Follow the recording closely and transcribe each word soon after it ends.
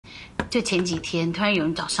就前几天突然有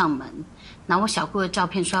人找上门，拿我小姑的照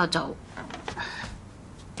片说要找我，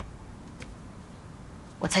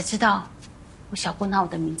我才知道我小姑拿我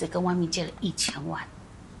的名字跟外面借了1000万。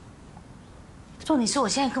重点是我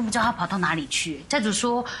现在更不知道他跑到哪里去。债主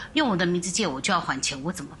说用我的名字借我就要还钱，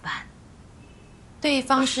我怎么办？对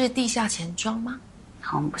方是地下钱庄吗？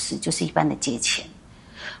好像不是，就是一般的借钱。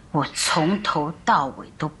我从头到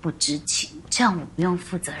尾都不知情，这样我不用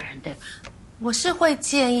负责任对吧？我是会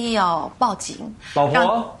建议报警。老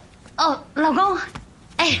婆。哦，老公，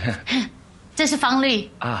哎，这是方律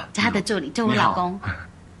啊，这他的助理，这我老公。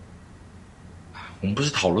我们不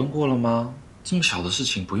是讨论过了吗？这么小的事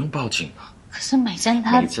情不用报警啊。可是美珍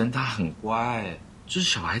她很乖，就是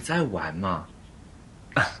小孩子爱玩嘛。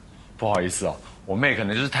不好意思哦，我妹可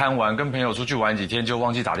能就是贪玩，跟朋友出去玩几天就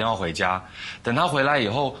忘记打电话回家。等她回来以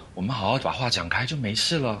后，我们好好把话讲开就没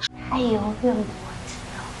事了。哎呦，用我知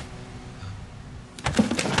道。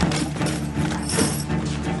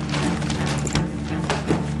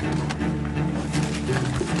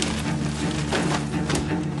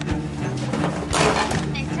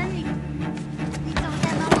美珍，你怎么在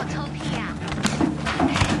帮我抽屉啊？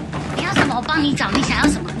你要什么？我帮你找。你想要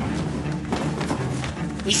什么？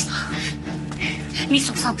你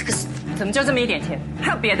手上这个是？怎么就这么一点钱？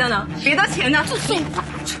还有别的呢？别的钱呢？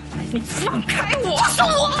你放开我！放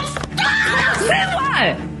我！1000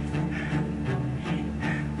万！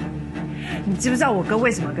你知不知道我哥为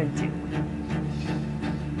什么要跟你结婚？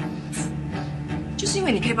就是因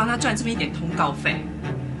为你可以帮他赚这么一点通告费。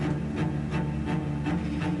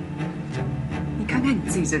你看看你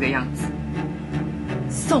自己这个样子，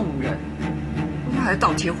送人，他还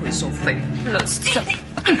倒贴回收费，冷死！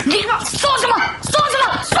你说什么？说什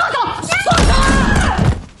么？说什么？说什么？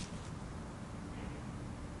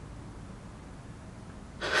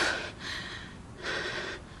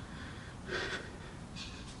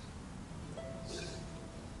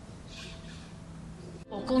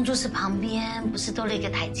我工作室旁边不是多了一个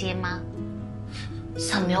台阶吗？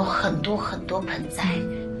上面有很多很多盆栽，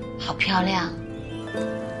好漂亮。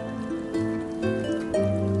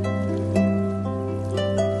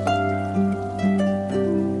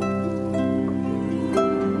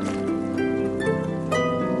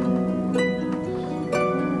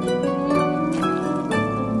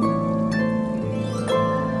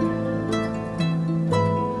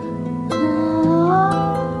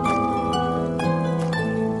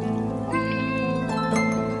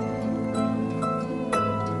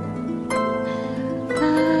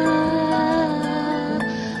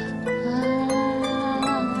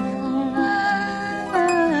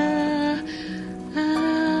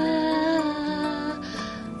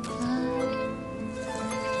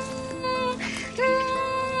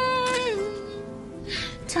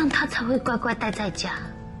这样他才会乖乖待在家。